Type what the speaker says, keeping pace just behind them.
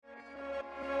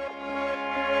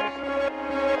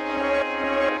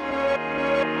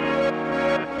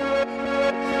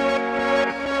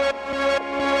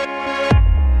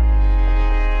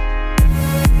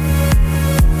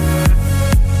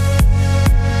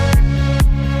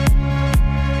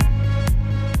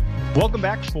Welcome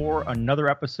back for another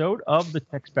episode of the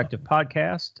Techspective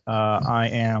podcast. I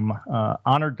am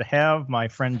honored to have my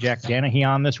friend Jack Danahy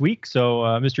on this week. So,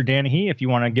 Mr. Danahy, if you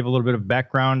want to give a little bit of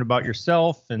background about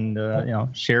yourself and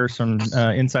share some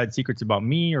inside secrets about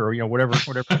me, or whatever.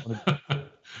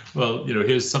 Well,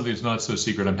 here's something that's not so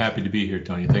secret. I'm happy to be here,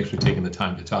 Tony. Thanks for taking the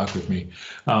time to talk with me.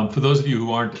 For those of you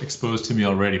who aren't exposed to me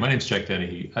already, my name's Jack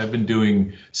Danahy. I've been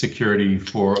doing security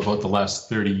for about the last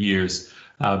 30 years.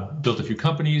 Built a few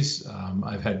companies.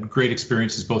 I've had great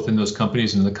experiences both in those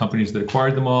companies and the companies that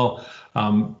acquired them all.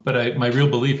 But my real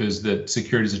belief is that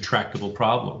security is a tractable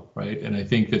problem, right? And I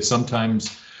think that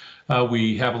sometimes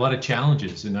we have a lot of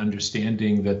challenges in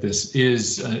understanding that this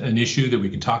is an issue that we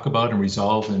can talk about and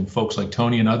resolve, and folks like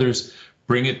Tony and others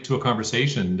bring it to a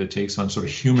conversation that takes on sort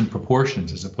of human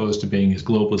proportions as opposed to being as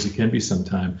global as it can be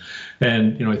sometime.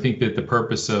 And I think that the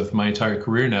purpose of my entire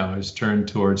career now is turned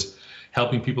towards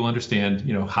helping people understand,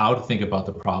 how to think about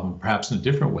the problem, perhaps in a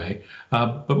different way,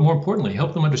 but more importantly,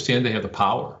 help them understand they have the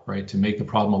power, right, to make the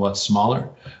problem a lot smaller,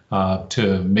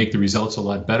 to make the results a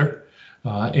lot better,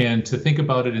 and to think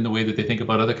about it in the way that they think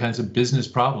about other kinds of business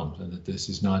problems, and that this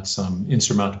is not some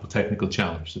insurmountable technical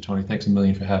challenge. So, Tony, thanks a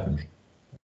million for having me.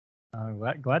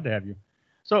 Glad to have you.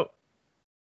 So,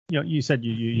 you said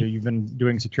you've been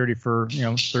doing security for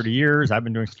 30 years. I've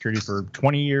been doing security for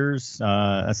 20 years.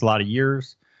 That's a lot of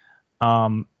years.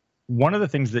 One of the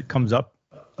things that comes up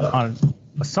on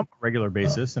a somewhat regular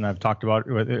basis, and I've talked about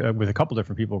it with a couple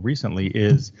different people recently,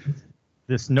 is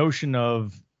this notion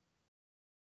of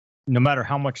no matter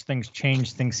how much things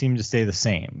change, things seem to stay the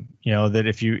same. That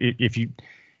if you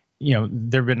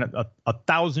there have been a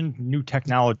 1,000 new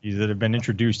technologies that have been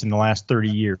introduced in the last 30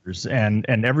 years, and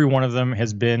every one of them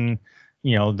has been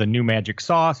the new magic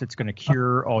sauce. It's going to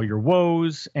cure all your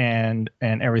woes and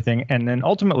everything. And then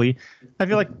ultimately, I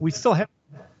feel like we still have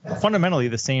fundamentally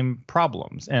the same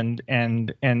problems. And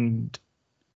when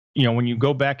you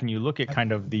go back and you look at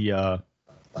kind of the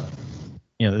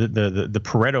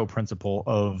Pareto principle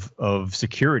of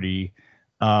security,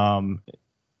 a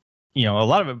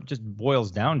lot of it just boils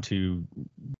down to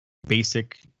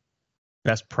basic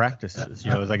best practices.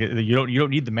 It's like you don't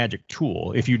need the magic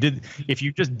tool. If you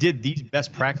just did these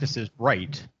best practices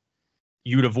right,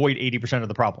 you'd avoid 80% of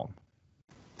the problem.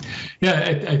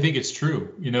 Yeah, I think it's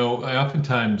true. I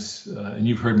oftentimes, and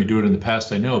you've heard me do it in the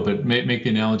past, I know, but make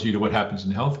the analogy to what happens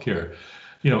in healthcare.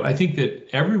 I think that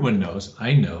everyone knows,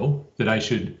 I know, that I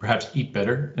should perhaps eat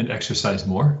better and exercise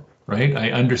more, right?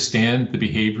 I understand the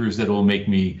behaviors that will make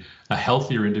me a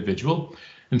healthier individual,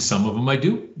 and some of them I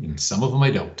do, and some of them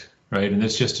I don't. Right, and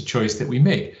that's just a choice that we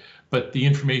make. But the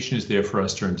information is there for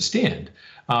us to understand.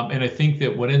 And I think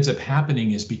that what ends up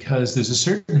happening is because there's a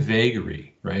certain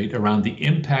vagary, right, around the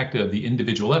impact of the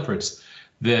individual efforts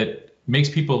that makes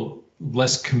people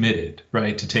less committed,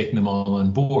 right, to taking them all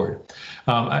on board.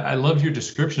 I love your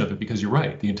description of it because you're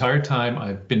right. The entire time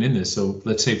I've been in this, so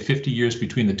let's say 50 years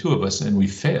between the two of us, and we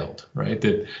failed, right?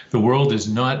 That the world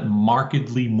is not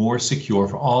markedly more secure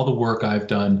for all the work I've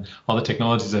done, all the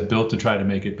technologies I've built to try to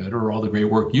make it better, or all the great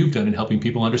work you've done in helping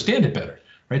people understand it better,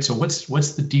 right? So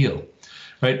what's the deal,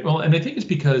 right? Well, and I think it's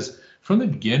because from the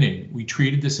beginning, we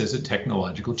treated this as a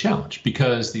technological challenge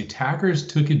because the attackers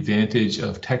took advantage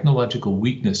of technological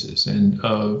weaknesses and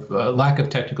of lack of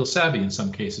technical savvy in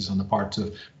some cases on the parts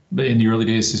of, in the early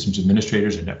days, systems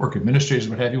administrators and network administrators,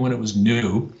 what have you, when it was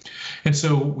new. And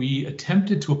so we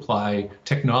attempted to apply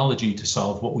technology to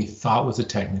solve what we thought was a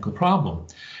technical problem.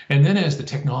 And then as the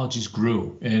technologies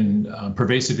grew and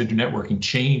pervasive internetworking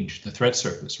changed the threat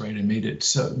surface, right, and made it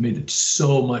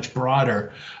so much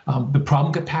broader, the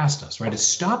problem got past us, right? It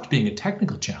stopped being a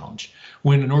technical challenge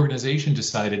when an organization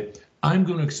decided, I'm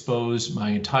going to expose my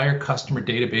entire customer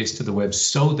database to the web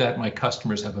so that my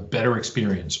customers have a better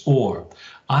experience, or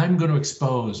I'm going to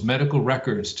expose medical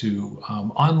records to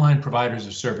online providers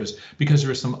of service because there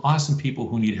are some awesome people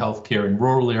who need healthcare in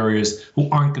rural areas who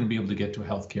aren't going to be able to get to a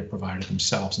healthcare provider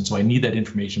themselves. And so I need that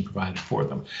information provided for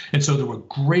them. And so there were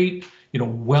great,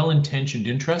 well-intentioned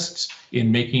interests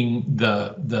in making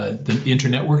the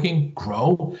internetworking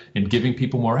grow and giving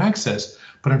people more access.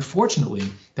 But unfortunately,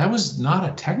 that was not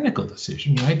a technical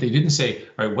decision, right? They didn't say,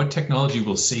 all right, what technology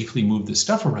will safely move this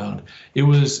stuff around? It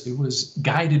was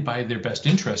guided by their best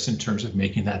interests in terms of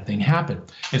making that thing happen.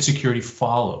 And security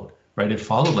followed, right? It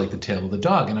followed like the tail of the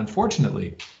dog. And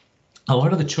unfortunately, a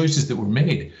lot of the choices that were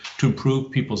made to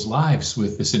improve people's lives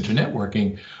with this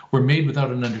internetworking were made without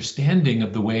an understanding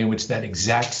of the way in which that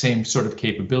exact same sort of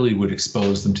capability would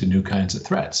expose them to new kinds of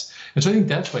threats. And so I think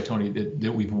that's why, Tony,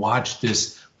 that we've watched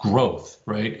this growth,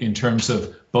 right, in terms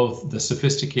of both the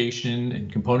sophistication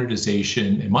and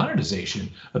componentization and modernization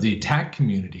of the attack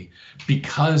community,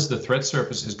 because the threat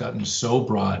surface has gotten so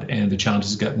broad and the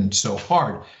challenges have gotten so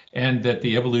hard, and that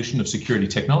the evolution of security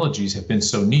technologies have been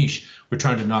so niche, we're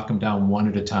trying to knock them down one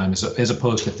at a time as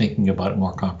opposed to thinking about it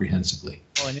more comprehensively.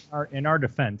 Well, in our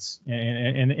defense,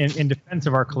 in defense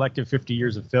of our collective 50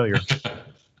 years of failure,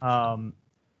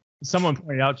 someone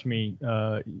pointed out to me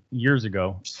years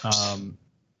ago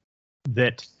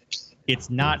that it's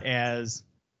not as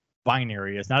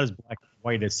binary, it's not as black and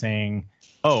white as saying,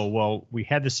 oh, well, we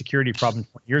had the security problem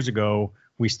 20 years ago,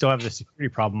 we still have the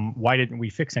security problem, why didn't we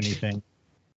fix anything?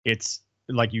 It's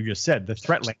like you just said, the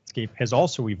threat landscape has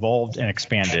also evolved and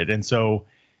expanded. And so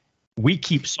we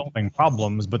keep solving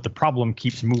problems, but the problem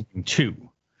keeps moving too.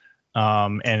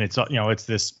 And it's, it's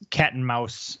this cat and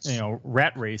mouse,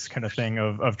 rat race kind of thing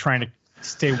of trying to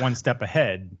stay one step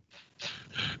ahead.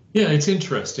 Yeah, it's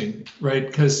interesting, right?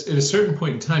 Because at a certain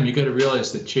point in time, you got to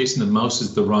realize that chasing the mouse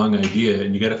is the wrong idea,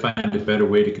 and you got to find a better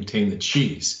way to contain the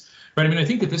cheese, right? I mean, I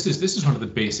think that this is one of the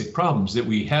basic problems that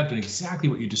we have done exactly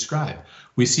what you described.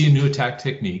 We see a new attack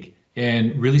technique,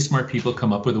 and really smart people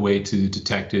come up with a way to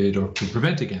detect it or to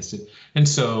prevent against it. And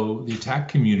so the attack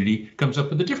community comes up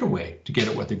with a different way to get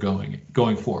at what they're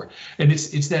going for. And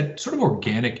it's that sort of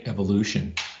organic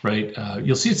evolution, right?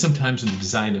 You'll see it sometimes in the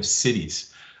design of cities.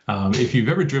 If you've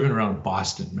ever driven around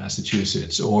Boston,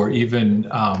 Massachusetts, or even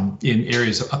in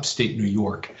areas of upstate New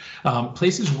York,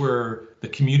 places where the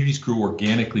communities grew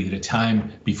organically at a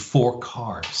time before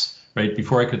cars, right?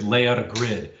 Before I could lay out a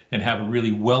grid and have a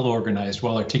really well-organized,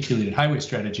 well-articulated highway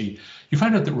strategy, you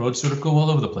find out that roads sort of go all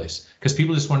over the place because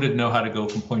people just wanted to know how to go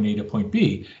from point A to point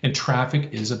B. And traffic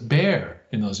is a bear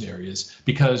in those areas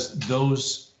because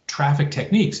those traffic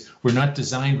techniques were not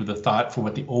designed with a thought for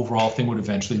what the overall thing would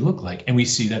eventually look like. And we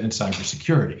see that in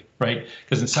cybersecurity, right?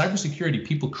 Because in cybersecurity,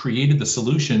 people created the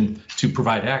solution to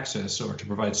provide access or to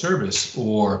provide service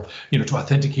or, to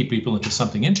authenticate people into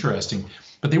something interesting.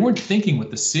 But they weren't thinking what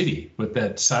the city, what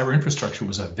that cyber infrastructure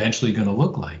was eventually going to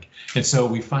look like. And so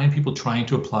we find people trying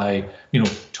to apply,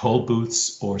 toll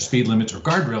booths or speed limits or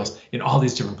guardrails in all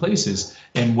these different places.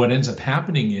 And what ends up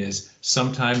happening is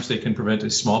sometimes they can prevent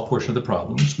a small portion of the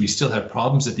problems. We still have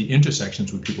problems at the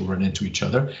intersections when people run into each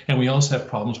other. And we also have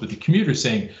problems with the commuters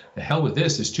saying, the hell with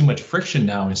this, there's too much friction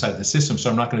now inside the system, so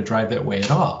I'm not going to drive that way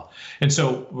at all. And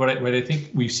so what I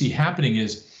think we see happening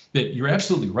is that you're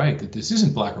absolutely right, that this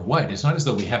isn't black or white. It's not as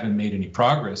though we haven't made any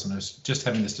progress. And I was just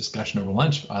having this discussion over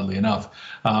lunch, oddly enough,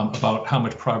 about how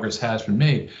much progress has been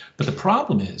made. But the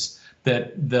problem is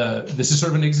that this is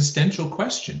sort of an existential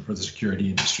question for the security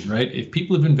industry, right? If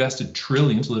people have invested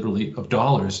trillions, literally, of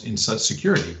dollars in such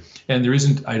security, and there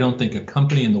isn't, I don't think, a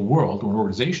company in the world or an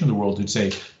organization in the world who'd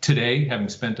say, today, having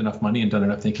spent enough money and done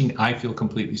enough thinking, I feel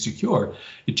completely secure.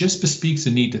 It just bespeaks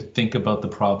the need to think about the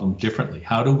problem differently.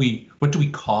 What do we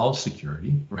call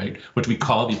security, right? What do we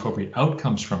call the appropriate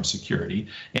outcomes from security?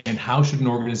 And how should an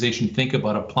organization think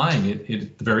about applying it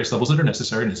at the various levels that are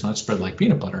necessary, and it's not spread like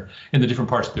peanut butter, in the different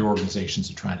parts of their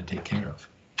organizations are trying to take care of?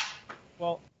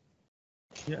 Well,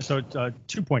 yeah, so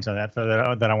 2 points on that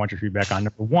I want your feedback on.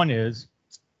 Number one is,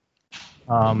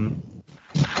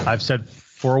 I've said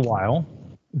for a while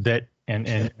that,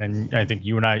 and I think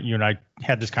you and I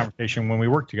had this conversation when we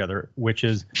worked together, which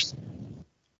is,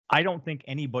 I don't think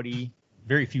anybody,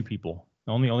 very few people,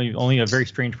 only a very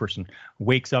strange person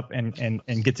wakes up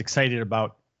and gets excited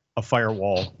about a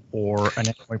firewall or an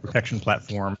endpoint protection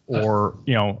platform or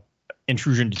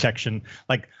intrusion detection.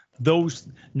 Like those,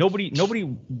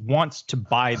 nobody wants to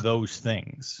buy those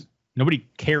things. Nobody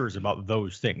cares about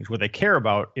those things. What they care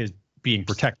about is being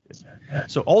protected.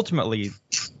 So ultimately,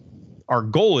 our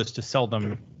goal is to sell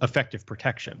them effective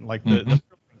protection. Like the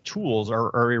tools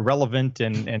are irrelevant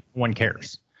and no one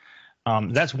cares.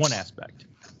 That's one aspect.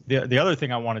 The other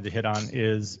thing I wanted to hit on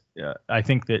is I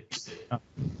think that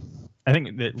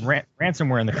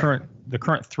ransomware and the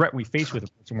current threat we face with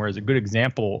ransomware is a good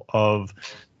example of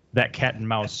that cat and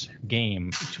mouse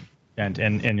game. And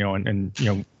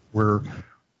we're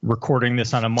recording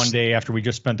this on a Monday after we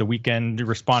just spent the weekend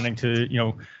responding to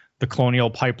the Colonial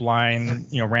Pipeline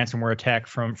ransomware attack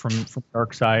from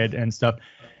DarkSide and stuff.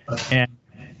 And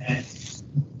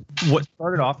what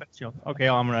started off as okay,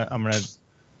 I'm gonna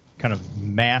kind of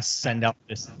mass send out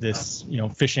this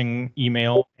phishing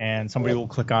email, and somebody will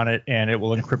click on it and it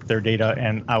will encrypt their data,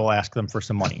 and I will ask them for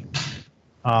some money.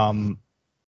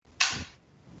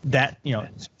 That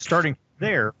starting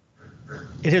there,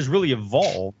 it has really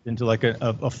evolved into like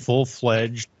a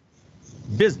full-fledged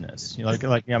business. I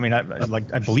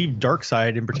believe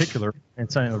DarkSide in particular, and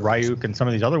some of the Ryuk and some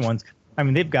of these other ones. I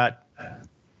mean, they've got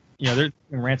there's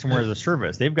ransomware as a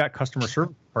service. They've got customer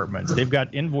service departments. They've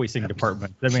got invoicing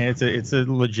departments. I mean, it's a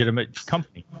legitimate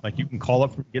company. Like, you can call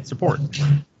up and get support.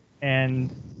 And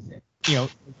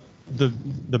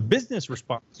the business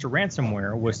response to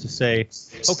ransomware was to say,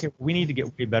 okay, we need to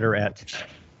get way better at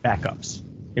backups.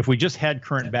 If we just had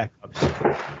current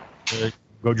backups,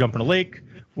 go jump in a lake,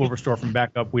 we'll restore from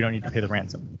backup. We don't need to pay the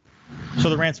ransom. So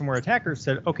the ransomware attackers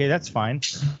said, okay, that's fine.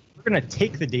 We're going to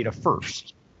take the data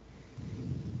first.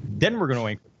 Then we're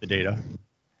going to encrypt the data.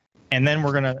 And then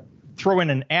we're going to throw in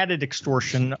an added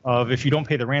extortion of, if you don't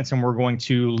pay the ransom, we're going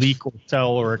to leak or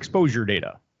sell or expose your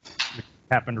data. It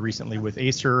happened recently with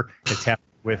Acer. It's happened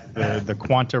with the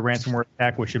Quanta ransomware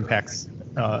attack, which impacts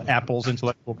Apple's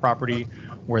intellectual property,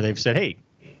 where they've said, hey,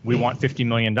 we want $50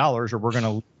 million, or we're going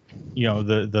to,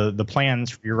 the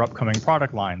plans for your upcoming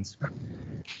product lines.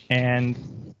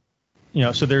 And,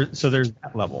 so there's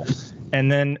that level.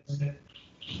 And then,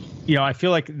 I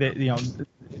feel like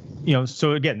that,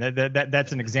 so again,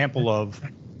 that's an example of,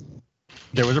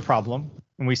 there was a problem,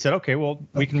 and we said, okay, well,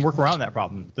 we can work around that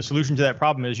problem. The solution to that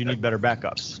problem is you need better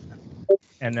backups.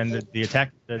 And then the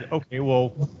attacker said, okay,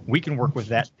 well, we can work with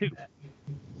that too.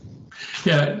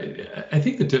 Yeah, I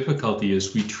think the difficulty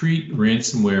is we treat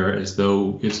ransomware as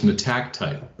though it's an attack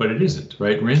type, but it isn't,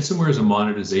 right? Ransomware is a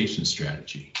monetization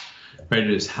strategy, right? It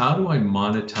is, how do I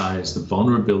monetize the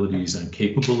vulnerabilities I'm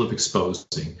capable of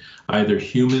exposing, either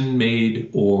human-made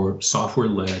or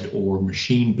software-led or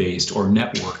machine-based or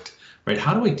networked, right?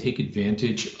 How do I take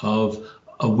advantage of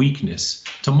a weakness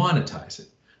to monetize it,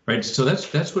 right? So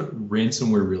that's what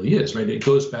ransomware really is, right? It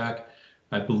goes back,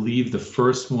 I believe the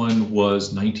first one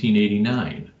was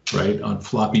 1989, right, on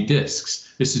floppy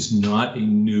disks. This is not a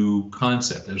new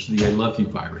concept. There's the I Love You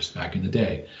virus back in the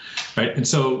day, right? And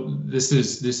so this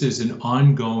is an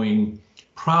ongoing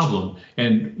problem,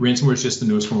 and ransomware is just the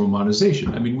newest form of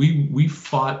monetization. I mean, we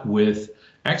fought with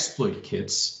exploit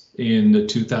kits in the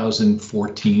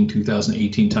 2014,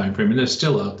 2018 timeframe, and they're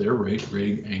still out there, right?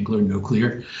 RAID, Angler,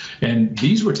 Nuclear, and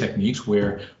these were techniques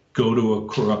where go to a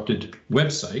corrupted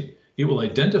website. It will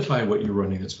identify what you're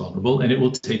running that's vulnerable, and it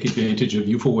will take advantage of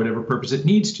you for whatever purpose it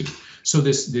needs to. So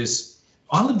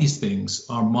all of these things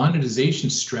are monetization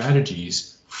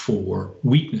strategies for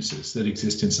weaknesses that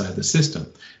exist inside the system.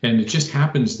 And it just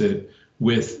happens that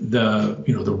with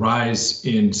the rise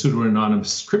in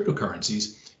pseudo-anonymous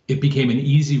cryptocurrencies, it became an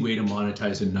easy way to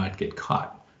monetize and not get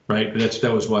caught, right?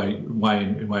 That was why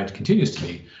it continues to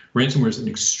be. Ransomware is an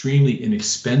extremely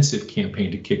inexpensive campaign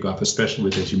to kick off, especially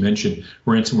with, as you mentioned,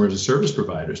 ransomware as a service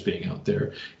providers being out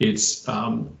there. It's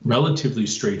relatively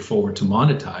straightforward to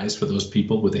monetize for those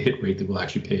people with a hit rate that will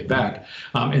actually pay it back.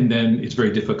 And then it's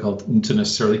very difficult to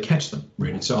necessarily catch them,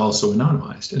 right? It's also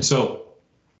anonymized. And so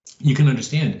you can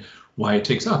understand why it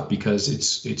takes off, because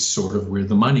it's sort of where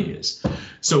the money is.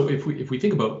 So if we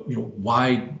think about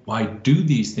why do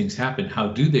these things happen, how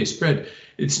do they spread,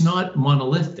 it's not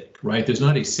monolithic, right? There's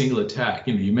not a single attack.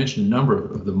 You mentioned a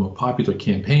number of the more popular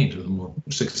campaigns or the more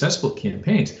successful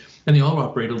campaigns, and they all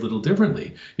operate a little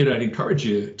differently. I'd encourage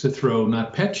you to throw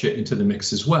NotPetya into the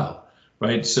mix as well,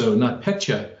 right? So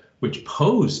NotPetya, which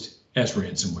posed as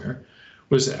ransomware,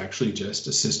 was actually just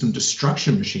a system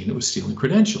destruction machine that was stealing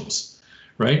credentials.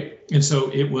 Right. And so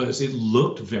it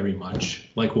looked very much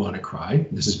like WannaCry.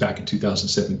 This is back in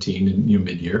 2017 in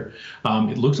mid-year.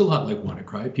 It looked a lot like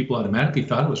WannaCry. People automatically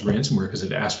thought it was ransomware because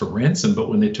it asked for ransom. But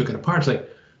when they took it apart, it's like,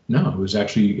 no,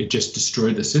 it just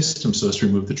destroyed the system so as to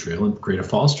remove the trail and create a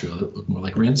false trail that looked more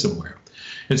like ransomware.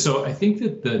 And so I think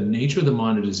that the nature of the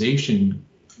monetization,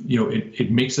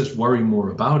 it makes us worry more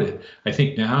about it. I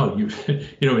think now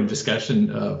in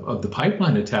discussion of the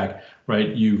pipeline attack,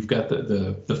 right, you've got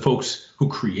the folks who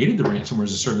created the ransomware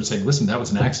as a service saying, listen, that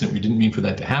was an accident. We didn't mean for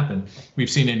that to happen. We've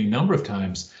seen any number of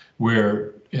times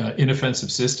where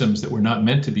inoffensive systems that were not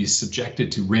meant to be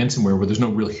subjected to ransomware, where there's no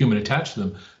real human attached to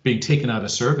them, being taken out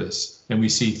of service. And we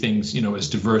see things, as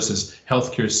diverse as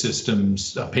healthcare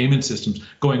systems, payment systems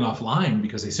going offline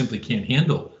because they simply can't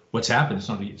handle what's happened.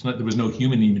 It's not there was no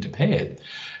human even to pay it.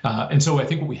 And so I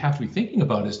think what we have to be thinking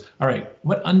about is, all right,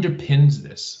 what underpins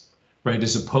this? Right,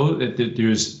 as opposed that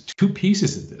there's two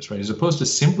pieces of this, right? As opposed to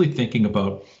simply thinking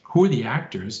about who are the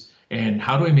actors and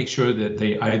how do I make sure that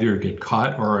they either get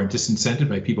caught or are disincented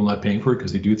by people not paying for it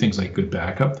because they do things like good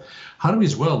backup. How do we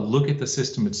as well look at the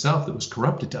system itself that was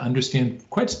corrupted to understand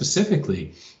quite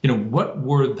specifically, what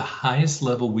were the highest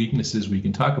level weaknesses we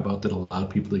can talk about that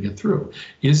allowed people to get through?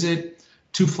 Is it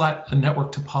too flat a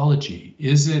network topology?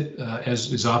 Is it,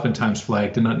 as is oftentimes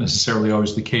flagged and not necessarily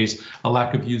always the case, a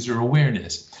lack of user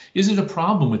awareness? Is it a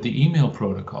problem with the email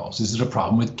protocols? Is it a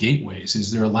problem with gateways?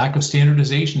 Is there a lack of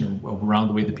standardization around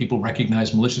the way that people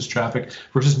recognize malicious traffic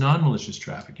versus non-malicious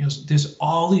traffic? You know, there's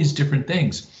all these different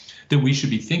things that we should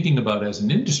be thinking about as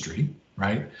an industry,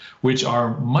 right? Which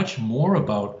are much more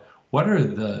about what are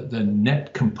the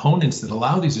net components that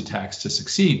allow these attacks to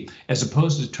succeed, as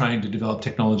opposed to trying to develop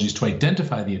technologies to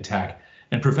identify the attack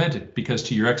and prevent it. Because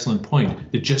to your excellent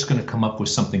point, they're just going to come up with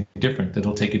something different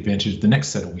that'll take advantage of the next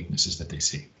set of weaknesses that they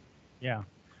see. Yeah.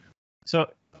 So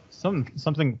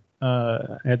something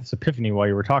I had this epiphany while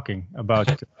you were talking about.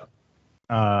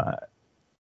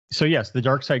 So yes, the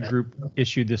DarkSide Group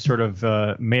issued this sort of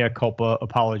mea culpa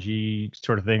apology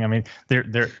sort of thing. I mean,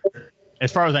 they're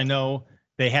as far as I know,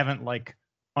 they haven't like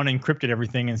unencrypted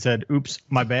everything and said, "Oops,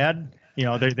 my bad." You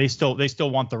know, they still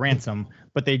want the ransom,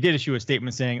 but they did issue a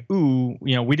statement saying, "Ooh,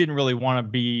 you know, we didn't really want to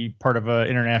be part of an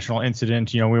international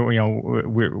incident. You know,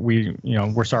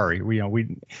 we're sorry.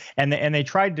 And they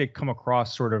tried to come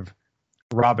across sort of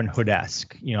Robin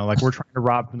Hood-esque. You know, like we're trying to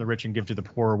rob from the rich and give to the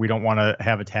poor. We don't want to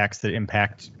have attacks that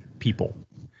impact people."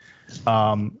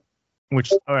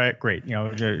 Which, all right, great. You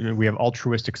know, we have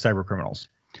altruistic cyber criminals.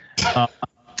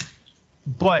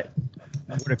 But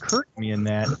what occurred to me in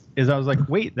that is I was like,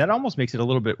 wait, that almost makes it a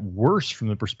little bit worse from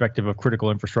the perspective of critical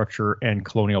infrastructure and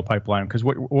Colonial Pipeline, because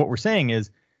what we're saying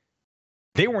is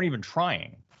they weren't even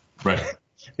trying. Right.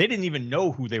 They didn't even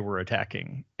know who they were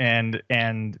attacking, and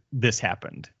this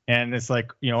happened. And it's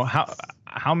like, you know,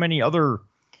 how many other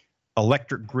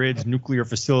electric grids, nuclear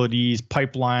facilities,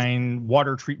 pipeline,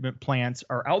 water treatment plants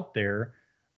are out there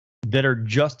that are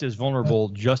just as vulnerable,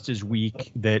 just as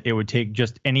weak, that it would take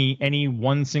just any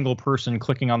one single person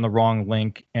clicking on the wrong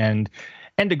link. And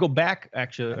to go back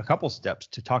actually a couple steps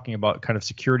to talking about kind of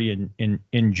security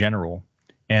in general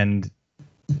and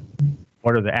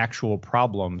what are the actual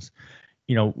problems.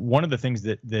 You know, one of the things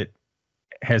that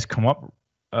has come up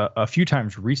a few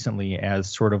times recently as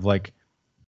sort of like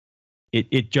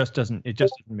it just doesn't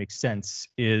make sense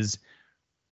is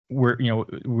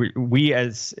we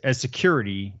as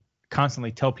security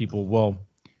constantly tell people, well,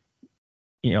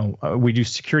 you know, we do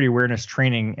security awareness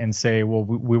training and say, well,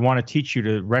 we want to teach you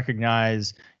to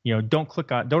recognize, you know, don't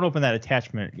open that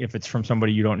attachment if it's from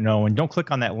somebody you don't know, and don't click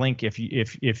on that link if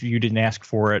you didn't ask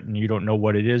for it and you don't know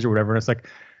what it is or whatever. And it's like,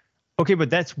 okay, but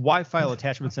that's why file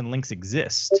attachments and links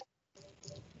exist.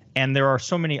 And there are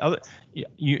so many other,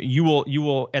 you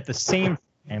will at the same time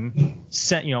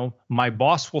send, you know, my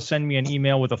boss will send me an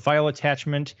email with a file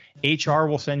attachment, HR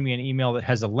will send me an email that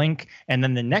has a link, and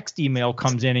then the next email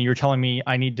comes in and you're telling me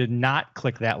I need to not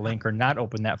click that link or not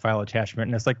open that file attachment.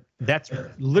 And it's like, that's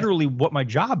literally what my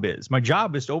job is. My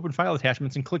job is to open file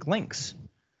attachments and click links.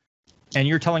 And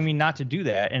you're telling me not to do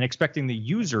that and expecting the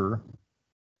user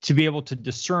to be able to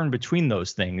discern between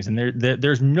those things. And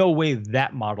there's no way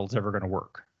that model's ever going to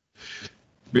work.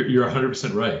 You're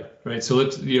 100% right? So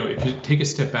let's, you know, if you take a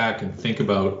step back and think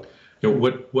about, you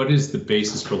know, what is the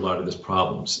basis for a lot of these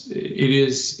problems? It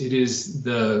is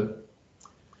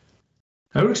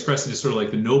I would express it as sort of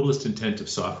like the noblest intent of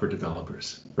software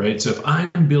developers, right? So if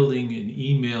I'm building an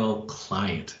email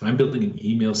client, if I'm building an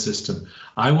email system,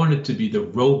 I want it to be the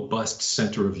robust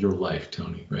center of your life,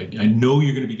 Tony, right? I know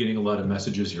you're going to be getting a lot of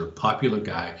messages. You're a popular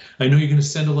guy. I know you're going to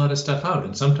send a lot of stuff out,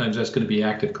 and sometimes that's going to be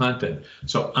active content.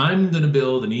 So I'm going to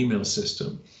build an email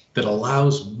system that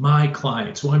allows my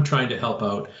clients, who I'm trying to help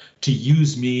out, to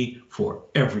use me for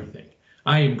everything.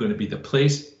 I am going to be the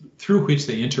place through which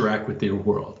they interact with their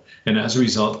world. And as a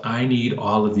result, I need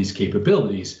all of these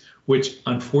capabilities, which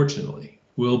unfortunately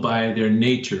will by their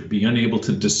nature be unable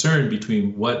to discern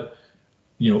between what,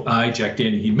 you know, I, Jack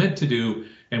Danahy, meant to do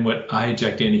and what I,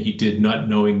 Jack Danahy, did, not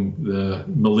knowing the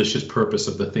malicious purpose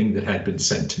of the thing that had been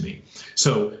sent to me.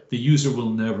 So the user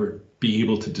will never be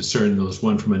able to discern those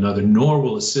one from another, nor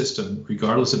will a system,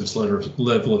 regardless of its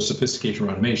level of sophistication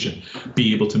or automation,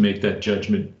 be able to make that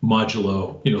judgment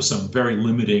modulo, you know, some very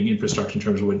limiting infrastructure in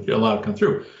terms of what allowed to come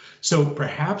through. So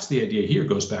perhaps the idea here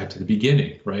goes back to the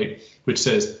beginning, right? Which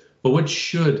says, well, what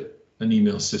should an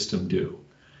email system do,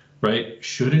 right?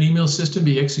 Should an email system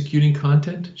be executing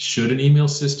content? Should an email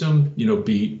system, you know,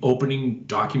 be opening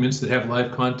documents that have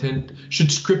live content? Should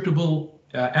scriptable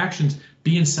actions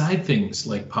be inside things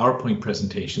like PowerPoint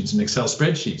presentations and Excel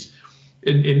spreadsheets?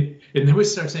 And then we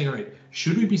start saying, all right,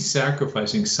 should we be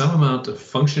sacrificing some amount of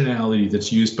functionality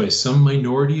that's used by some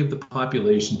minority of the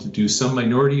population to do some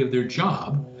minority of their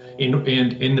job, and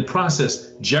in the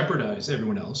process jeopardize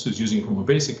everyone else who's using it for more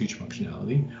basic feature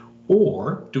functionality?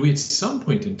 Or do we at some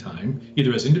point in time,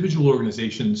 either as individual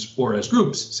organizations or as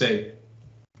groups, say,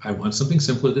 I want something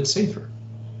simpler that's safer,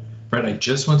 right? I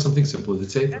just want something simpler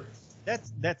that's safer.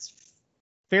 That's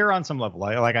fair on some level.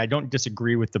 I don't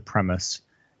disagree with the premise.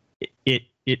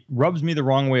 It rubs me the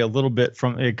wrong way a little bit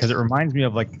from because it reminds me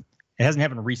of like it hasn't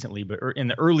happened recently, but in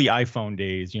the early iPhone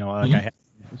days, I had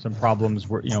some problems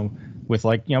where with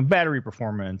like battery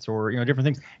performance or different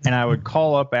things, and I would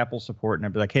call up Apple support and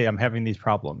I'd be like, hey, I'm having these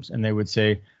problems, and they would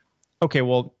say, okay,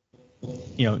 well,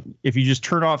 if you just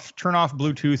turn off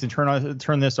Bluetooth and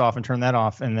turn this off and turn that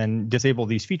off and then disable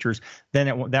these features,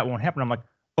 then that won't happen. I'm like,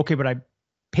 okay, but I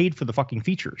paid for the fucking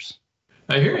features.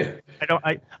 I hear you.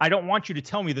 I don't want you to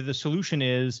tell me that the solution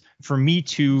is for me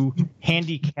to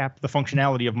handicap the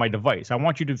functionality of my device. I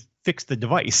want you to fix the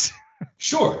device.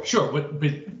 Sure. But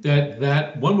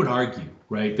that one would argue,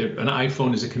 right, that an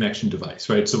iPhone is a connection device,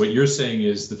 right? So what you're saying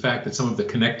is the fact that some of the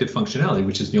connected functionality,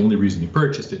 which is the only reason you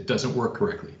purchased it, doesn't work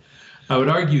correctly. I would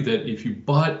argue that if you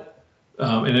bought,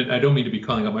 and I don't mean to be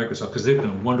calling out Microsoft because they've done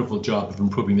a wonderful job of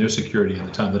improving their security in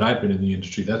the time that I've been in the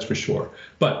industry, that's for sure.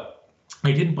 But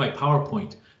I didn't buy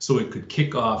PowerPoint so it could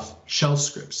kick off shell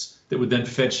scripts that would then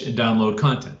fetch and download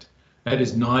content. That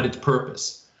is not its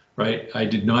purpose, right? I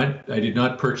did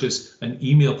not purchase an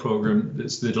email program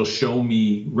that'll show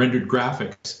me rendered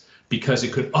graphics because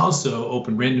it could also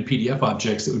open random PDF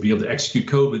objects that would be able to execute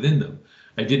code within them.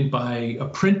 I didn't buy a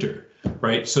printer,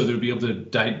 right? So they would be able to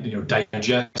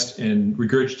digest and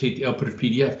regurgitate the output of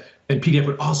PDF, and PDF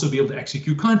would also be able to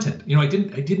execute content. I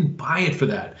didn't buy it for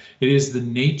that. It is the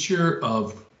nature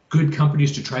of good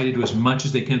companies to try to do as much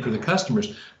as they can for the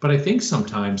customers. But I think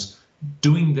sometimes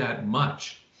doing that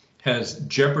much has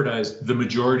jeopardized the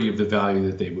majority of the value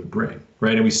that they would bring,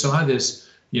 right? And we saw this,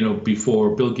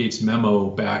 before Bill Gates' memo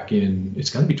back in, it's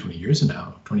got to be 20 years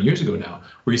ago now,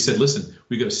 where he said, listen,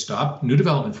 we got to stop new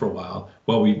development for a while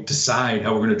we decide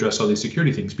how we're going to address all these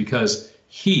security things, because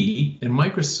he and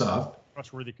Microsoft.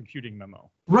 Trustworthy computing memo.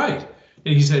 Right.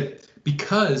 And he said,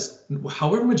 because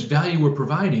however much value we're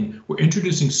providing, we're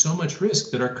introducing so much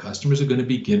risk that our customers are going to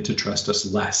begin to trust us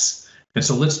less. And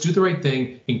so let's do the right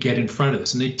thing and get in front of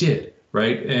this. And they did,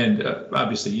 right? And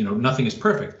obviously, nothing is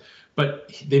perfect.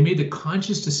 But they made the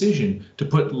conscious decision to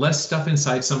put less stuff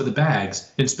inside some of the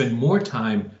bags and spend more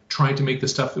time trying to make the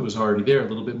stuff that was already there a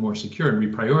little bit more secure and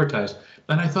reprioritize.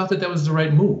 And I thought that was the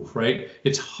right move, right?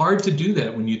 It's hard to do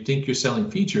that when you think you're selling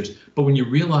features, but when you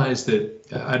realize that,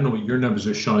 I don't know what your numbers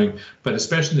are showing, but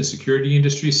especially in the security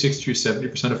industry, 60 or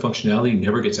 70% of functionality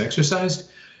never gets exercised.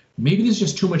 Maybe there's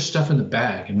just too much stuff in the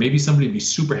bag, and maybe somebody would be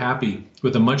super happy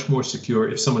with a much more secure,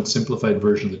 if somewhat simplified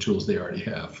version of the tools they already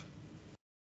have.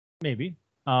 Maybe.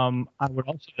 I would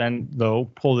also then, though,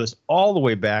 pull this all the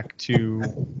way back to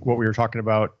what we were talking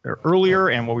about earlier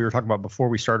and what we were talking about before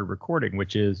we started recording,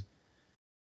 which is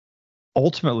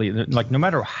ultimately, like, no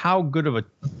matter how good of a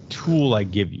tool I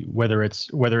give you, whether it's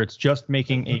just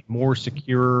making a more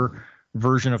secure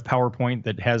version of PowerPoint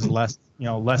that has less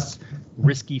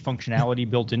risky functionality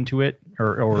built into it,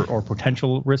 or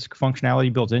potential risk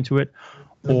functionality built into it,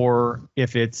 or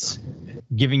if it's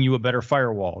giving you a better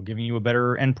firewall, giving you a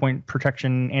better endpoint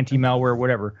protection, anti-malware,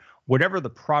 whatever the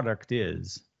product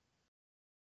is,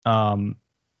 even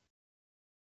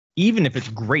if it's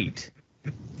great,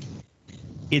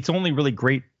 it's only really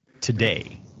great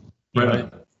today. Right.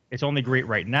 It's only great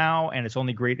right now, and it's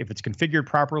only great if it's configured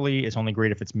properly. It's only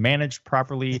great if it's managed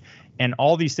properly, and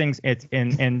all these things.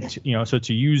 So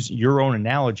to use your own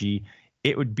analogy,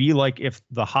 it would be like if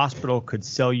the hospital could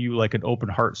sell you like an open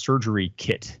heart surgery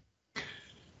kit.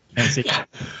 And say,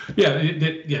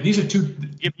 these are two.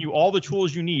 Give you all the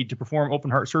tools you need to perform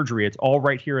open heart surgery. It's all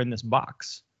right here in this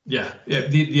box.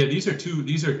 These are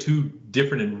two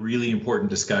different and really important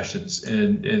discussions.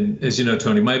 And as you know,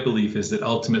 Tony, my belief is that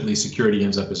ultimately security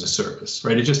ends up as a service,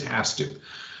 right? It just has to.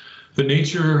 The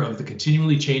nature of the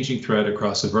continually changing threat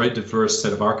across a very diverse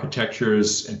set of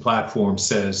architectures and platforms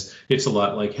says it's a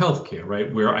lot like healthcare, right?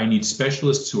 Where I need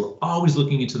specialists who are always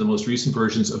looking into the most recent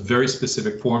versions of very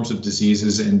specific forms of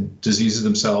diseases and diseases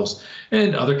themselves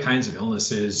and other kinds of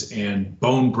illnesses and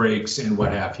bone breaks and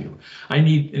what have you. I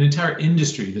need an entire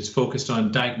industry that's focused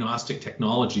on diagnostic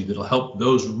technology that'll help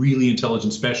those really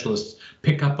intelligent specialists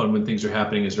pick up on when things are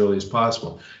happening as early as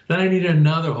possible. Then I need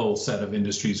another whole set of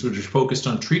industries which are focused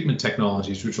on treatment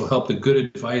technologies, which will help the good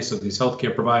advice of these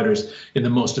healthcare providers in the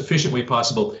most efficient way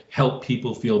possible help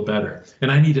people feel better.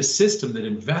 And I need a system that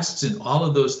invests in all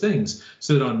of those things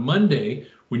so that on Monday,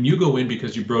 when you go in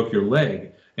because you broke your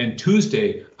leg, and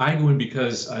Tuesday, I go in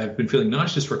because I've been feeling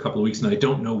nauseous for a couple of weeks and I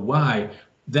don't know why,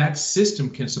 that system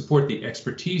can support the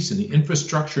expertise and the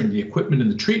infrastructure and the equipment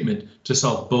and the treatment to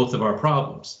solve both of our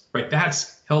problems, right?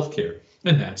 That's healthcare,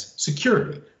 and that's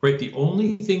security, right? The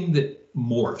only thing that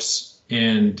morphs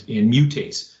and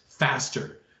mutates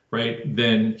faster, right,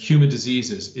 than human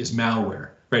diseases is malware,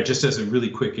 right? Just as a really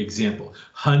quick example,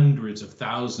 hundreds of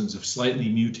thousands of slightly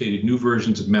mutated new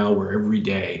versions of malware every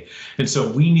day. And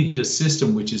so we need a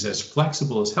system which is as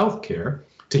flexible as healthcare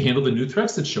to handle the new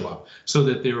threats that show up, so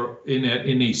that they're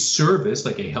in a service,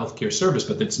 like a healthcare service,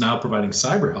 but that's now providing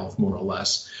cyber health, more or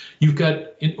less. You've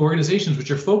got organizations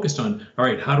which are focused on, all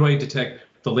right, how do I detect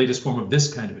the latest form of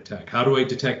this kind of attack? How do I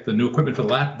detect the new equipment for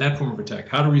that form of attack?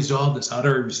 How to resolve this? How do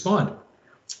I respond?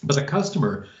 But the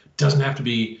customer doesn't have to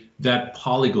be that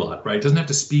polyglot, right? Doesn't have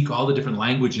to speak all the different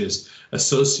languages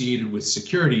associated with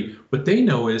security. What they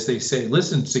know is they say,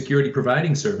 listen, security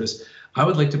providing service, I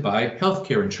would like to buy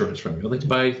healthcare insurance from you. I'd like to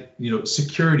buy,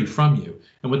 security from you.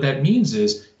 And what that means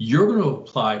is you're going to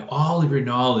apply all of your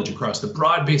knowledge across the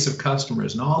broad base of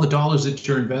customers and all the dollars that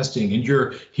you're investing and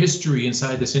your history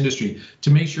inside this industry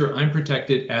to make sure I'm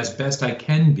protected as best I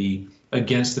can be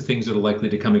against the things that are likely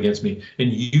to come against me.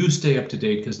 And you stay up to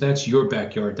date because that's your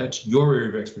backyard. That's your area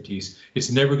of expertise. It's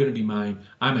never going to be mine.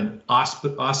 I'm an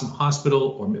awesome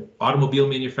hospital or automobile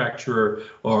manufacturer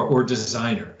or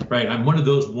designer, right? I'm one of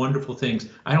those wonderful things.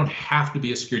 I don't have to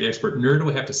be a security expert, nor do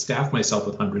I have to staff myself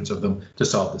with hundreds of them to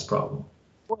solve this problem.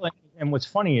 Well, and what's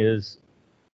funny is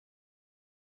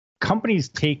companies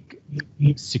take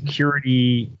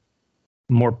security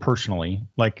more personally.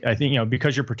 Like, I think,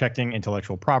 because you're protecting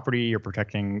intellectual property, you're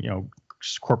protecting,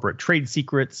 corporate trade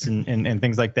secrets and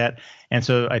things like that. And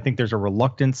so I think there's a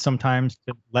reluctance sometimes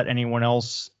to let anyone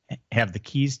else have the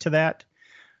keys to that.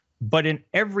 But in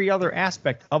every other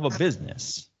aspect of a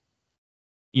business,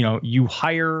 you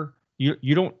hire,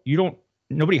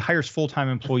 nobody hires full-time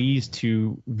employees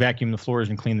to vacuum the floors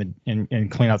and clean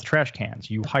out the trash cans.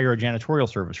 You hire a janitorial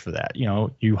service for that.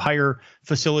 You hire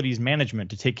facilities management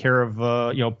to take care of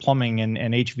plumbing and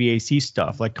HVAC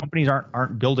stuff. Like, companies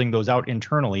aren't building those out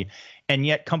internally, and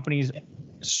yet companies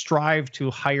strive to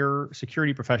hire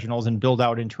security professionals and build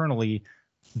out internally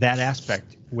that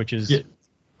aspect, which is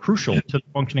crucial to the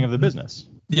functioning of the business.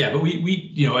 Yeah, but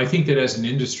we I think that as an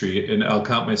industry, and I'll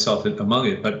count myself among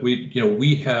it, but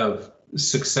we have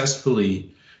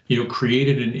successfully,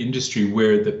 created an industry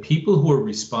where the people who are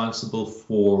responsible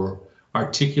for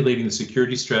articulating the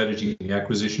security strategy and the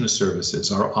acquisition of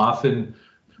services are often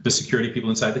the security people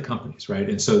inside the companies, right?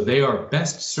 And so they are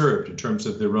best served in terms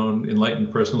of their own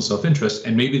enlightened personal self-interest,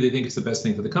 and maybe they think it's the best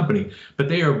thing for the company, but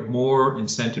they are more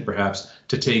incented perhaps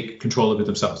to take control of it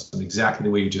themselves, in exactly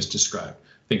the way you just described.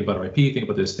 Think about IP, think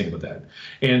about this, think about that.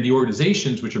 And the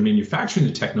organizations which are manufacturing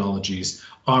the technologies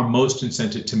are most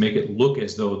incented to make it look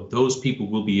as though those people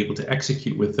will be able to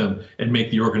execute with them and make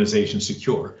the organization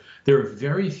secure. There are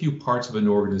very few parts of an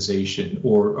organization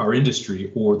or our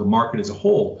industry or the market as a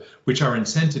whole which are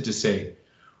incented to say,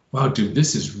 wow, dude,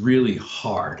 this is really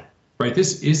hard, right?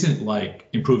 This isn't like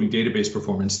improving database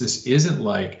performance. This isn't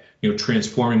like,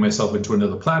 transforming myself into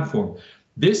another platform.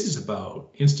 This is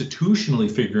about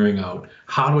institutionally figuring out,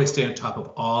 how do I stay on top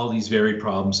of all these varied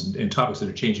problems and topics that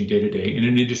are changing day to day in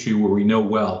an industry where we know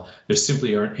well there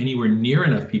simply aren't anywhere near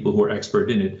enough people who are expert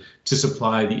in it to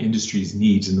supply the industry's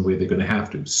needs in the way they're going to have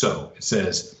to. So it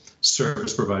says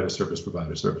service provider, service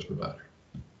provider, service provider.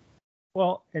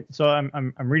 Well, so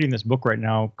I'm reading this book right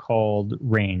now called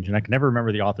Range, and I can never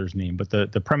remember the author's name, but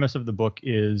the premise of the book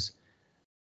is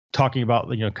talking about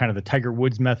kind of the Tiger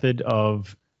Woods method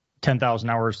of 10,000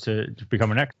 hours to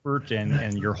become an expert,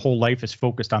 and your whole life is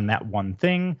focused on that one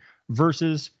thing,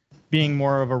 versus being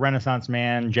more of a Renaissance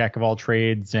man, jack of all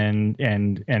trades, and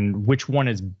which one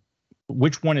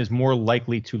is more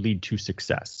likely to lead to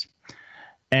success.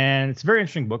 And it's a very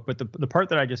interesting book, but the part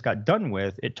that I just got done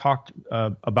with, it talked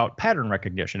about pattern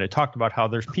recognition. It talked about how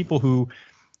there's people who,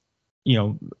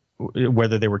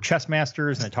 whether they were chess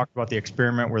masters, and they talked about the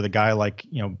experiment where the guy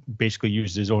basically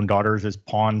used his own daughters as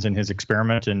pawns in his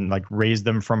experiment and raised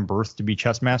them from birth to be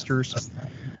chess masters,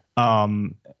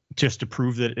 just to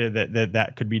prove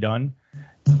that could be done.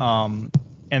 And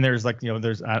there's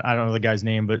there's I don't know the guy's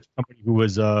name, but somebody who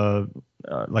was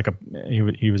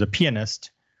he was a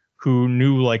pianist who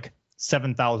knew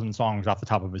 7,000 songs off the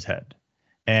top of his head,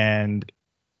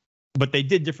 but they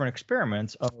did different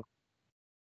experiments of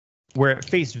where at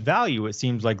face value, it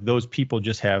seems like those people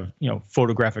just have,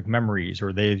 photographic memories,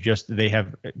 or they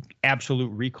have absolute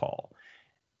recall.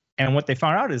 And what they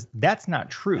found out is that's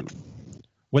not true.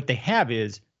 What they have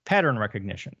is pattern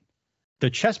recognition.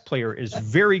 The chess player is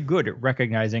very good at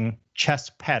recognizing chess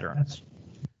patterns.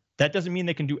 That doesn't mean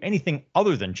they can do anything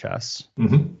other than chess.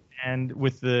 Mm-hmm. And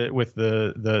with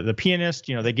the pianist,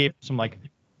 they gave some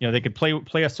they could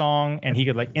play a song and he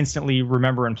could instantly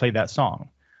remember and play that song.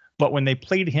 But when they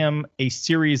played him a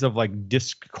series of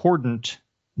discordant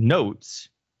notes,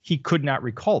 he could not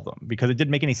recall them because it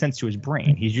didn't make any sense to his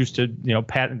brain. He's used to,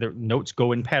 the notes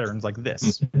go in patterns like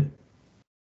this.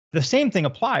 The same thing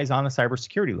applies on the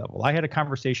cybersecurity level. I had a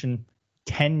conversation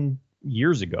 10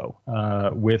 years ago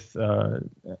it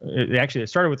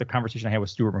started with a conversation I had with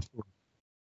Stuart McClure.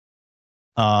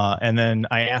 And then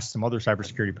I asked some other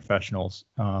cybersecurity professionals.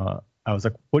 I was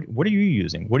like, what are you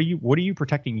using? What are you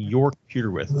protecting your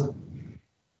computer with?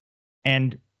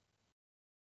 And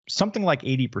something like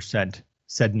 80%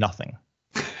 said nothing.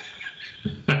 These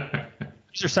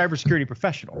are cybersecurity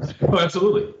professionals. Oh,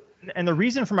 absolutely. And the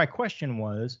reason for my question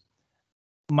was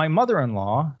my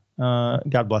mother-in-law,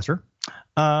 God bless her,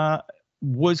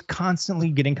 was constantly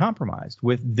getting compromised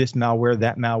with this malware,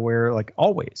 that malware, like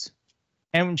always.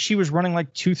 And she was running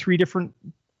like 2-3 different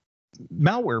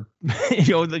malware,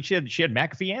 like she had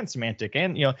McAfee and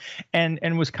Symantec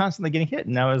and was constantly getting hit.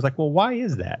 And I was like, well, why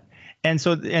is that? And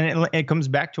so, it comes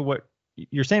back to what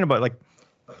you're saying about like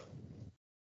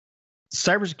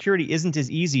cybersecurity isn't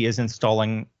as easy as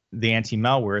installing the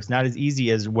anti-malware. It's not as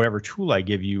easy as whatever tool I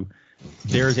give you.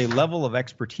 There's a level of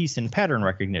expertise in pattern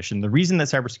recognition. The reason that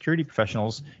cybersecurity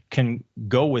professionals can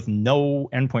go with no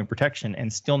endpoint protection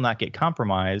and still not get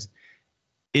compromised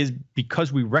is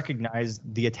because we recognize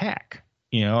the attack,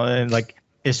 and like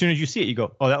as soon as you see it, you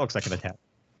go, oh, that looks like an attack.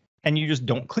 And you just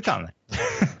don't click on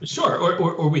it. Sure.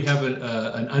 Or we have an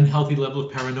unhealthy level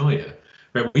of paranoia,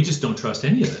 right? We just don't trust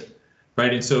any of it,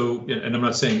 right? And so, and I'm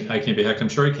not saying I can't be hacked. I'm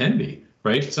sure I can be,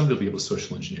 right? Somebody will be able to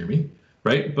social engineer me,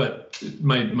 right? But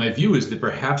my view is that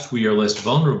perhaps we are less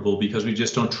vulnerable because we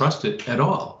just don't trust it at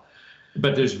all.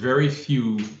 But there's very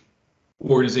few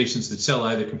organizations that sell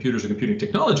either computers or computing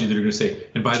technology that are going to say,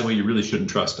 and by the way, you really shouldn't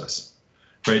trust us,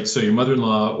 right? So your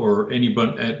mother-in-law or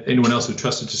anyone else who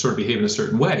trusted to sort of behave in a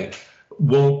certain way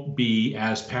won't be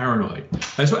as paranoid.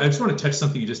 I just want to touch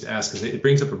something you just asked because it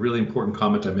brings up a really important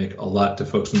comment I make a lot to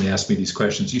folks when they ask me these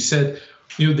questions. You said,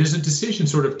 there's a decision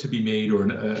sort of to be made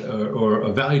or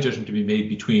a value judgment to be made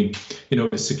between,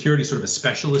 is security sort of a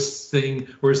specialist thing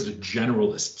or is it a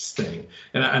generalist thing?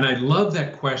 And I love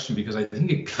that question because I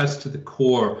think it cuts to the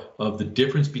core of the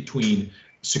difference between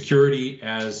security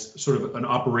as sort of an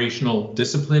operational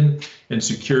discipline and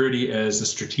security as a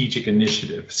strategic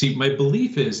initiative. See, my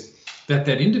belief is that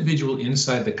individual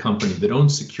inside the company that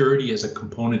owns security as a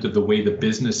component of the way the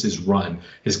business is run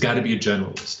has got to be a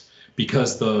generalist,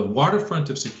 because the waterfront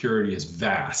of security is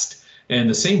vast. And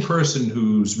the same person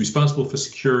who's responsible for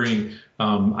securing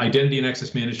identity and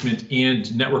access management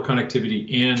and network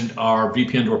connectivity and our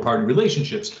VPN or party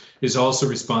relationships is also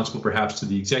responsible perhaps to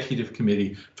the executive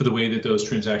committee for the way that those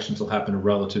transactions will happen in a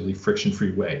relatively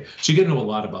friction-free way. So you get to know a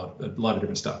lot about a lot of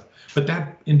different stuff. But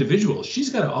that individual, she's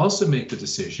got to also make the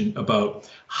decision about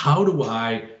how do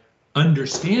I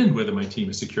understand whether my team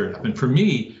is secure enough. And for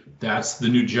me, that's the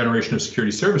new generation of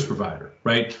security service provider,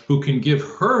 right? Who can give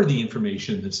her the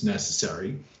information that's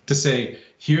necessary to say,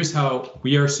 here's how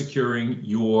we are securing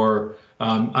your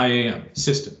IAM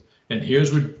system. And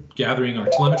here's where we're gathering our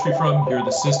telemetry from. Here are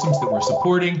the systems that we're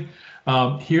supporting.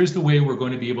 Here's the way we're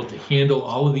going to be able to handle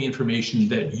all of the information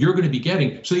that you're going to be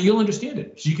getting so that you'll understand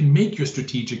it, so you can make your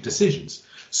strategic decisions.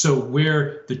 So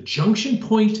where the junction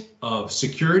point of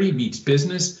security meets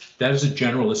business, that is a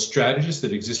generalist strategist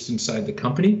that exists inside the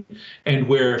company. And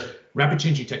where rapid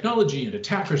changing technology and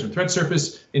attackers and threat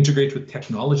surface integrates with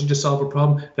technology to solve a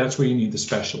problem, that's where you need the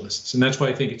specialists. And that's why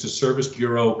I think it's a service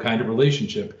bureau kind of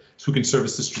relationship, so who can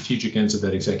service the strategic ends of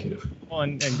that executive. Well,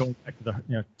 and going back to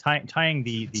the tying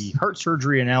the heart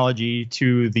surgery analogy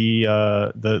to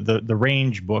the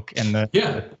range book and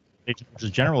the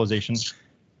generalization.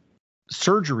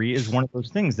 Surgery is one of those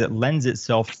things that lends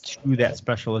itself to that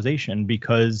specialization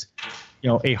because,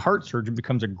 a heart surgeon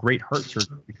becomes a great heart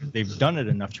surgeon because they've done it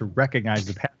enough to recognize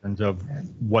the patterns of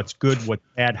what's good, what's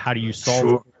bad, how do you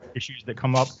solve issues that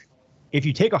come up. If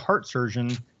you take a heart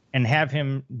surgeon and have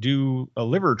him do a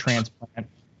liver transplant,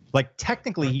 like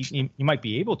technically he might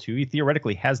be able to, he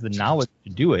theoretically has the knowledge to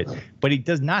do it, but he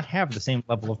does not have the same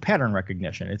level of pattern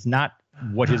recognition. It's not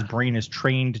what his brain is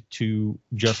trained to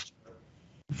just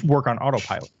work on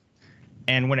autopilot.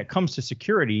 And when it comes to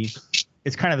security,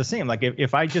 it's kind of the same. Like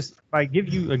if I give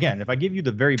you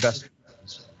the very best,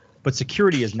 but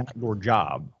security is not your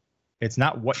job. It's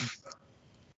not what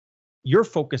you're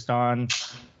focused on.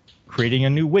 Creating a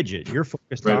new widget. You're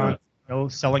focused on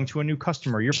selling to a new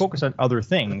customer. You're focused on other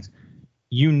things.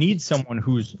 You need someone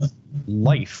whose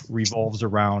life revolves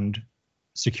around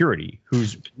security, who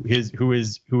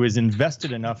is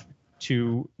invested enough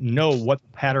to know what the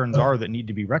patterns are that need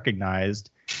to be recognized,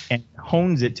 and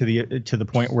hones it to the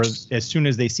point where as soon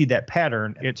as they see that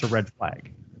pattern, it's a red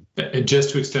flag. And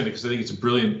just to extend it, because I think it's a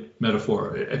brilliant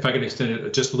metaphor, if I can extend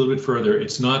it just a little bit further,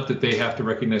 it's not that they have to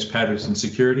recognize patterns in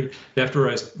security. They have to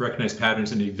recognize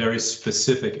patterns in a very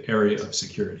specific area of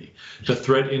security. The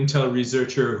threat intel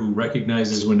researcher who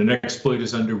recognizes when an exploit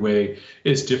is underway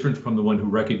is different from the one who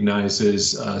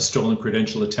recognizes a stolen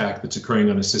credential attack that's occurring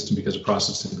on a system because of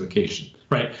process invocation,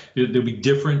 right? There'll be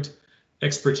different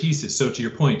expertises. So to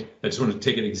your point, I just want to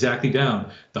take it exactly down.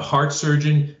 The heart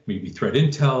surgeon may be threat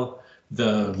intel.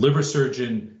 The liver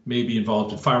surgeon may be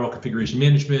involved in firewall configuration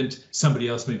management. Somebody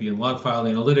else may be in log file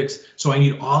analytics. So I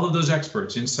need all of those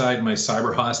experts inside my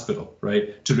cyber hospital,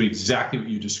 right, to do exactly what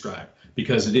you described,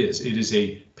 because it is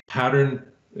a pattern.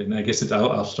 And I guess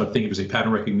I'll start thinking of it as a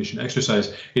pattern recognition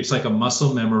exercise. It's like a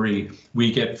muscle memory.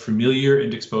 We get familiar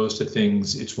and exposed to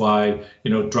things. It's why,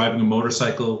 driving a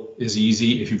motorcycle is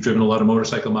easy. If you've driven a lot of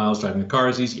motorcycle miles, driving a car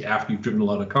is easy after you've driven a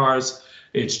lot of cars.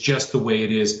 It's just the way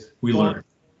it is. We learn.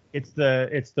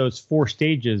 It's those 4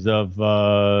 stages of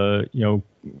what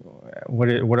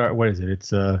is it?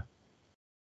 It's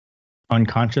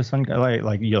unconscious,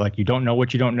 like you don't know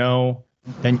what you don't know,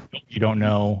 then you don't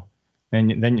know, then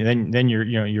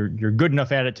you're good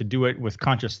enough at it to do it with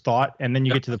conscious thought, and then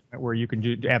you get to the point where you can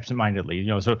do it absentmindedly.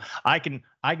 So I can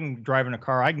drive in a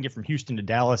car, I can get from Houston to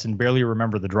Dallas and barely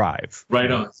remember the drive.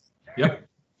 Right on. Yep.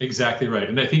 Exactly right.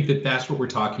 And I think that that's what we're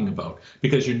talking about,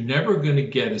 because you're never going to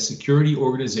get a security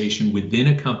organization within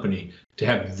a company to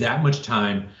have that much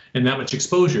time and that much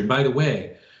exposure. And by the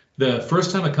way, the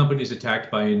first time a company is attacked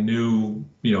by a new,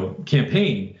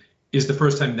 campaign is the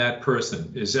first time that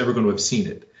person is ever going to have seen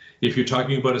it. If you're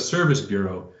talking about a service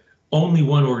bureau, only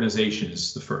one organization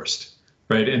is the first,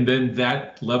 right? And then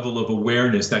that level of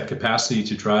awareness, that capacity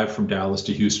to drive from Dallas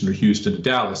to Houston or Houston to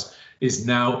Dallas is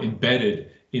now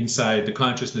embedded inside the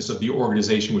consciousness of the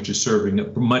organization, which is serving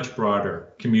a much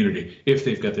broader community, if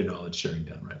they've got their knowledge sharing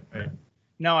done right.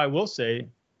 Now, I will say,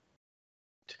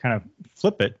 to kind of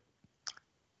flip it,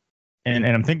 and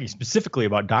I'm thinking specifically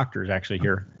about doctors actually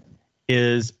here,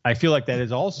 is I feel like that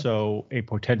is also a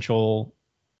potential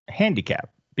handicap,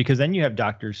 because then you have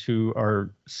doctors who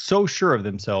are so sure of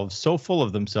themselves, so full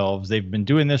of themselves, they've been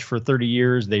doing this for 30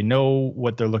 years, they know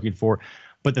what they're looking for.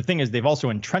 But the thing is, they've also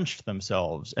entrenched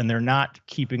themselves, and they're not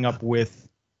keeping up with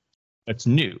what's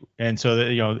new. And so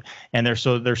that, and they're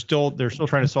still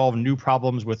trying to solve new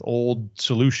problems with old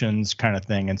solutions, kind of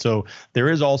thing. And so there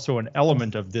is also an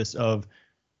element of this of,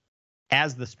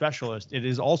 as the specialist, it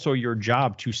is also your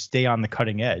job to stay on the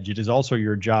cutting edge. It is also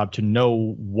your job to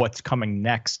know what's coming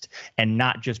next, and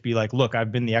not just be like, look, I've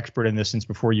been the expert in this since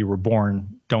before you were born.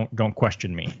 Don't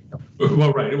question me.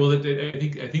 Well, right. Well, I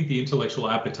think the intellectual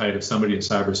appetite of somebody in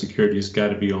cybersecurity has got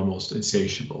to be almost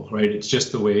insatiable, right? It's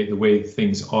just the way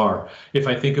things are. If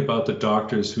I think about the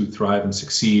doctors who thrive and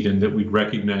succeed, and that we'd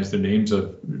recognize their names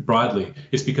of broadly,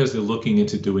 it's because they're looking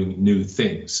into doing new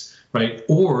things. Right?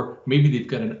 Or maybe they've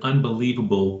got an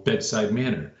unbelievable bedside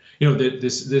manner.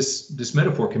 This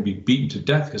metaphor can be beaten to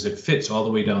death because it fits all the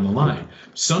way down the line.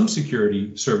 Some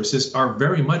security services are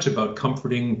very much about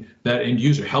comforting that end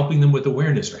user, helping them with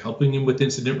awareness or helping them with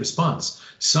incident response.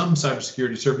 Some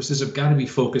cybersecurity services have got to be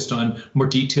focused on more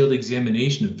detailed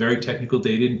examination of very technical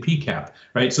data in PCAP,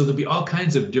 right? So there'll be all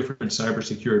kinds of different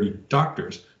cybersecurity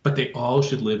doctors, but they all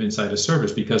should live inside a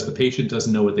service, because the patient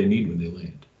doesn't know what they need when they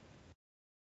land.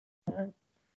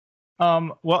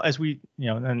 Well, as we,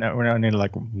 and we're not going to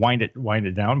like wind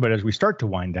it down, but as we start to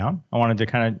wind down, I wanted to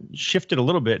kind of shift it a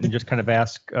little bit and just kind of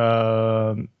ask,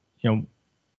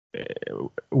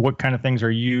 what kind of things are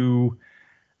you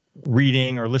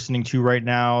reading or listening to right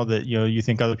now that, you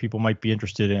think other people might be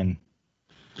interested in?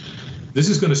 This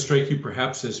is going to strike you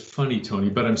perhaps as funny, Tony,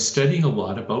 but I'm studying a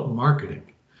lot about marketing,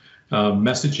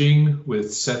 messaging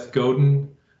with Seth Godin,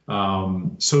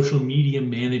 social media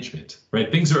management, right?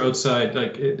 Things are outside,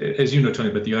 like, as you know, Tony,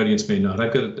 but the audience may not.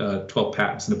 I've got 12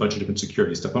 patents and a bunch of different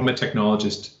security stuff. I'm a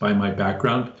technologist by my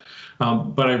background,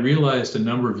 but I realized a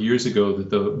number of years ago that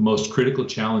the most critical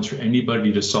challenge for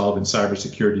anybody to solve in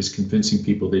cybersecurity is convincing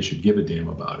people they should give a damn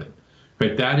about it,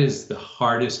 right? That is the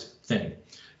hardest thing.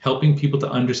 Helping people to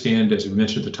understand, as we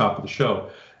mentioned at the top of the show,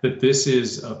 that this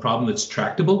is a problem that's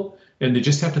tractable, and they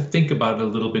just have to think about it a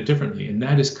little bit differently. And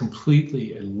that is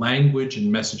completely a language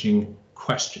and messaging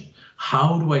question.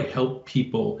 How do I help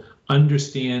people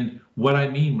understand what I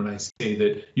mean when I say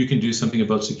that you can do something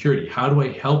about security? How do I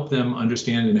help them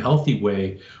understand in a healthy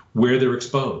way where they're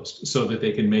exposed so that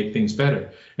they can make things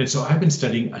better? And so I've been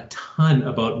studying a ton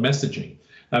about messaging.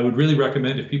 I would really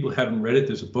recommend, if people haven't read it,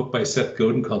 there's a book by Seth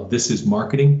Godin called This Is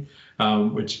Marketing,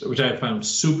 which I have found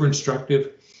super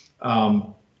instructive.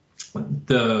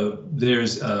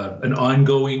 there's an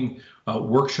ongoing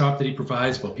workshop that he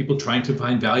provides about people trying to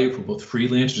find value for both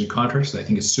freelancers and contractors. I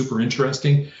think is super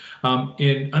interesting.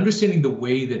 And understanding the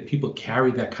way that people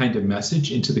carry that kind of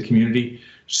message into the community,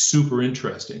 super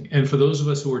interesting. And for those of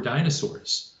us who are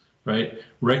dinosaurs, right,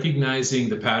 recognizing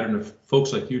the pattern of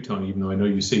folks like you, Tony, even though I know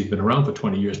you say you've been around for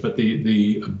 20 years, but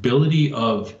the ability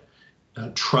of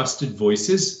trusted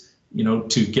voices,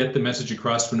 to get the message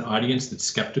across to an audience that's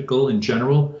skeptical in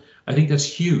general, I think that's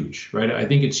huge, right? I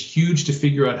think it's huge to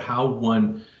figure out how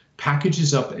one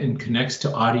packages up and connects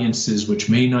to audiences which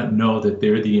may not know that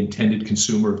they're the intended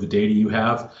consumer of the data you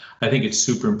have. I think it's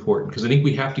super important because I think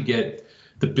we have to get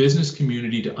the business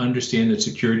community to understand that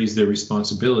security is their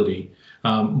responsibility,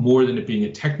 more than it being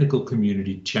a technical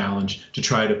community challenge to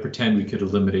try to pretend we could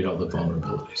eliminate all the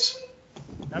vulnerabilities.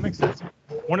 That makes sense.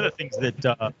 One of the things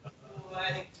that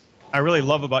I really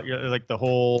love about like the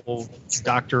whole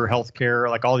doctor healthcare,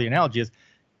 like all the analogies,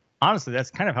 honestly,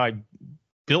 that's kind of how I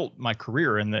built my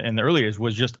career in the early years.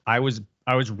 Was just I was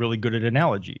really good at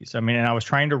analogies. I mean, and I was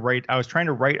trying to write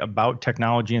about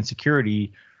technology and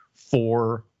security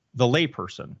for the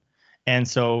layperson. And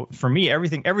so for me,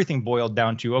 everything boiled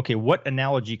down to, okay, what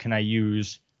analogy can I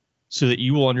use so that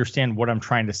you will understand what I'm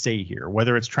trying to say here,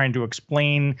 whether it's trying to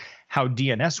explain how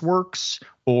DNS works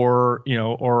or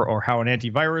how an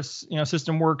antivirus,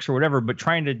 system works or whatever, but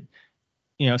trying to,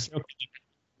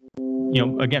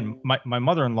 again, my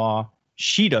mother-in-law,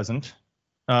 she doesn't,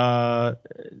 know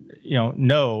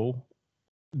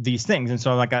these things. And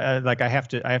so I have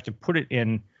to put it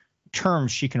in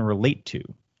terms she can relate to.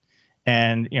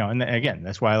 And, and again,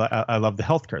 that's why I love the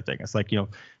healthcare thing. It's like,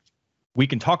 we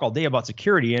can talk all day about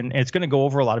security and it's going to go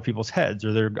over a lot of people's heads,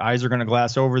 or their eyes are going to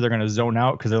glass over. They're going to zone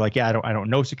out because they're like, yeah, I don't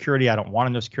know security. I don't want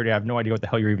to know security. I have no idea what the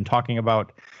hell you're even talking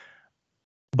about.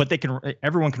 But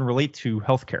everyone can relate to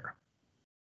healthcare.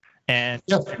 And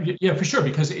yeah, for sure,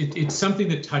 because it's something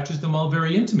that touches them all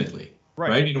very intimately,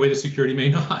 right? In a way that security may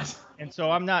not. And so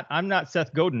I'm not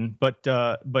Seth Godin, but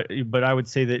I would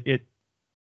say that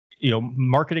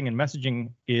marketing and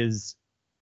messaging is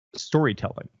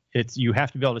storytelling. You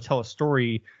have to be able to tell a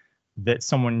story that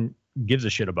someone gives a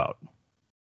shit about.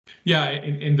 Yeah,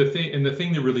 and the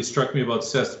thing that really struck me about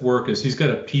Seth's work is he's got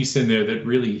a piece in there that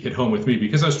really hit home with me,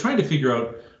 because I was trying to figure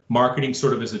out marketing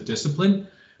sort of as a discipline,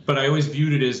 but I always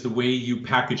viewed it as the way you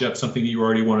package up something that you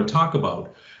already want to talk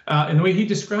about. And the way he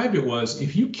described it was,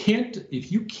 if you can't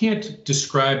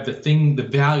describe the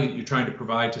value that you're trying to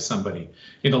provide to somebody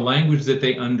in a language that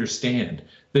they understand,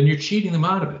 then you're cheating them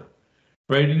out of it.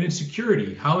 Right? And in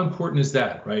security, how important is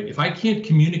that, right? If I can't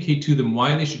communicate to them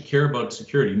why they should care about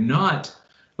security, not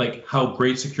like how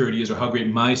great security is or how great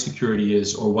my security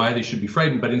is or why they should be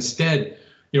frightened, but instead,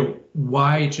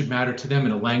 why it should matter to them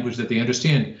in a language that they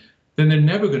understand, then they're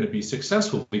never going to be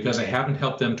successful because I haven't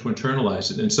helped them to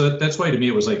internalize it. And so that's why to me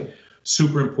it was like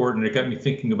super important. It got me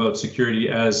thinking about security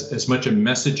as much a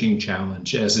messaging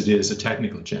challenge as it is a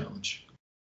technical challenge.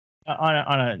 On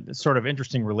a sort of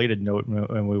interesting related note,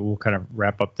 and we will kind of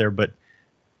wrap up there, but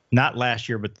not last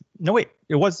year, but no, wait,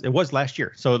 it was last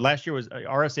year. So last year was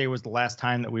RSA was the last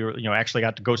time that we were, actually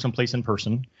got to go someplace in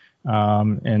person.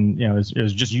 And it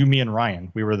was just you, me, and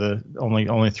Ryan. We were the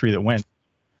only three that went.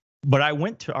 But I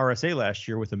went to RSA last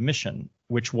year with a mission,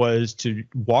 which was to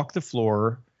walk the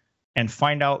floor and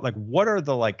find out like what are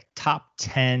the top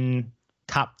 10,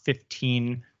 top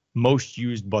 15 most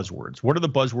used buzzwords. What are the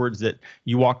buzzwords that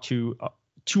you walk to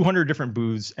 200 different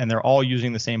booths and they're all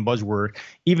using the same buzzword,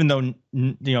 even though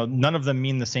none of them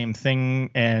mean the same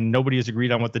thing and nobody has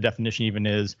agreed on what the definition even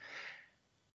is.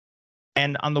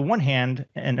 And on the one hand,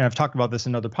 and I've talked about this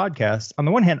in other podcasts, on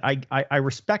the one hand, I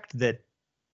respect that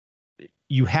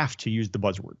you have to use the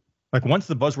buzzword. Like once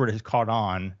the buzzword has caught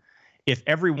on, if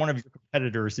every one of your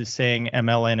competitors is saying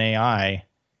ML and AI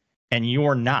and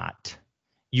you're not,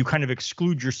 you kind of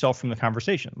exclude yourself from the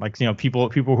conversation. Like, people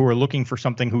who are looking for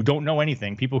something who don't know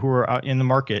anything, people who are out in the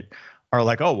market are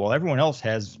like, oh, well, everyone else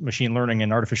has machine learning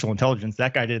and artificial intelligence.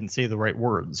 That guy didn't say the right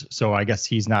words. So I guess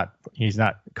he's not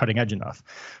cutting edge enough.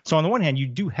 So on the one hand, you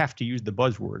do have to use the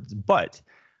buzzwords, but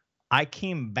I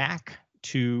came back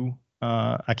to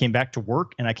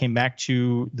work and I came back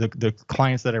to the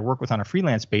clients that I work with on a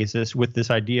freelance basis with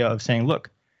this idea of saying, look,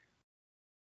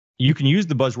 you can use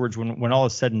the buzzwords when all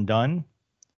is said and done.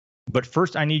 But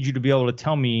first, I need you to be able to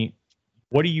tell me,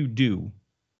 what do you do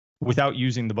without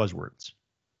using the buzzwords?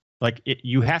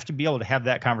 You have to be able to have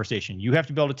that conversation. You have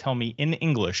to be able to tell me in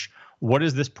English, what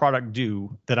does this product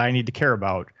do that I need to care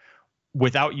about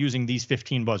without using these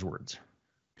 15 buzzwords?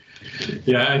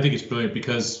 Yeah, I think it's brilliant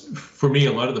because for me,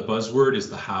 a lot of the buzzword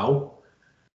is the how,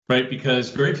 right?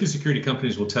 Because very few security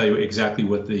companies will tell you exactly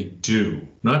what they do,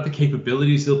 not the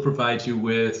capabilities they'll provide you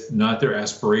with, not their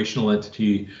aspirational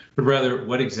entity, but rather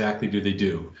what exactly do they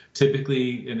do.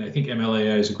 Typically, and I think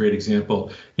MLAI is a great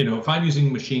example, if I'm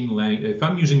using machine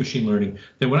learning,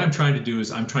 then what I'm trying to do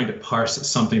is I'm trying to parse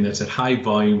something that's at high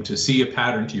volume to see a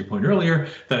pattern, to your point earlier,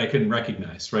 that I can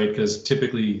recognize, right? Because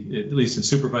typically, at least in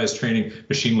supervised training,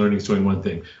 machine learning is doing one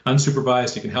thing.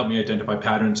 Unsupervised, it can help me identify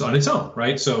patterns on its own,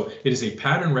 right? So it is a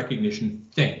pattern recognition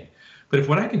thing. But if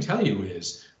what I can tell you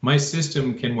is my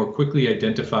system can more quickly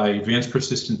identify advanced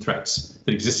persistent threats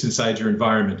that exist inside your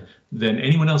environment than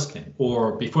anyone else can,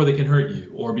 or before they can hurt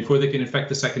you, or before they can infect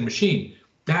the second machine,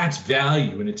 that's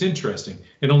value and it's interesting.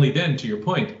 And only then, to your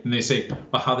point, and they say,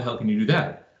 well, how the hell can you do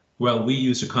that? Well, we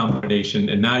use a combination,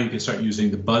 and now you can start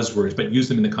using the buzzwords, but use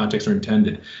them in the context they're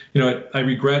intended. I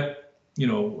regret,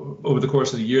 over the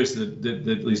course of the years that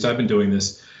at least I've been doing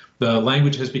this, the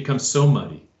language has become so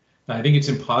muddy. I think it's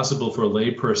impossible for a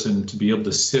layperson to be able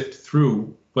to sift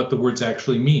through what the words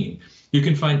actually mean. You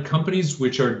can find companies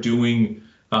which are doing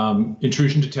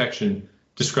intrusion detection,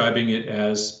 describing it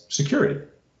as security,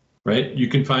 right? You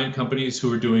can find companies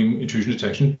who are doing intrusion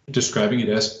detection, describing it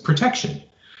as protection.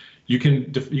 You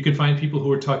can find people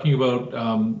who are talking about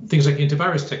things like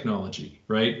antivirus technology,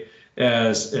 right,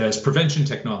 as prevention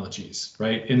technologies,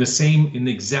 right, in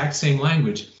the exact same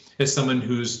language as someone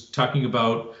who's talking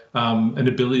about an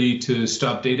ability to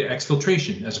stop data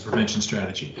exfiltration as a prevention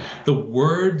strategy. The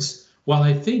words, while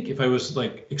I think if I was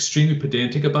extremely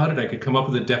pedantic about it, I could come up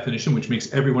with a definition which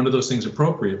makes every one of those things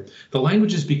appropriate, the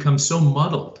language has become so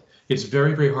muddled. It's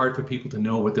very, very hard for people to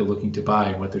know what they're looking to buy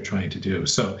and what they're trying to do.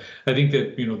 So I think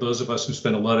that, those of us who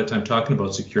spend a lot of time talking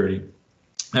about security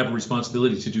have a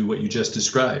responsibility to do what you just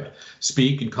described.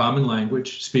 Speak in common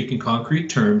language, speak in concrete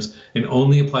terms, and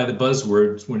only apply the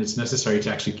buzzwords when it's necessary to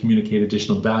actually communicate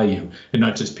additional value and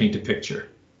not just paint a picture.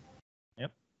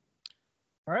 Yep.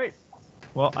 All right.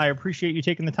 Well, I appreciate you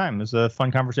taking the time. It was a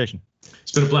fun conversation.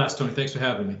 It's been a blast, Tony. Thanks for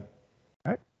having me.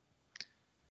 All right.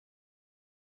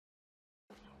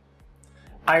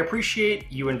 I appreciate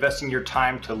you investing your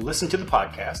time to listen to the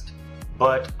podcast,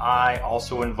 but I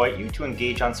also invite you to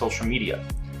engage on social media.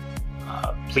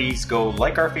 Please go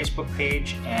like our Facebook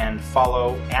page and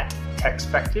follow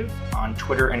 @TechSpective on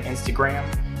Twitter and Instagram.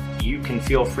 You can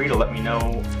feel free to let me know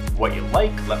what you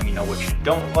like, let me know what you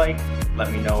don't like,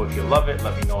 let me know if you love it,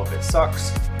 let me know if it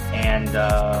sucks, and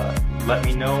let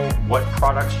me know what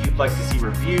products you'd like to see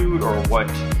reviewed or what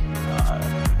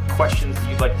questions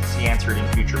you'd like to see answered in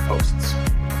future posts.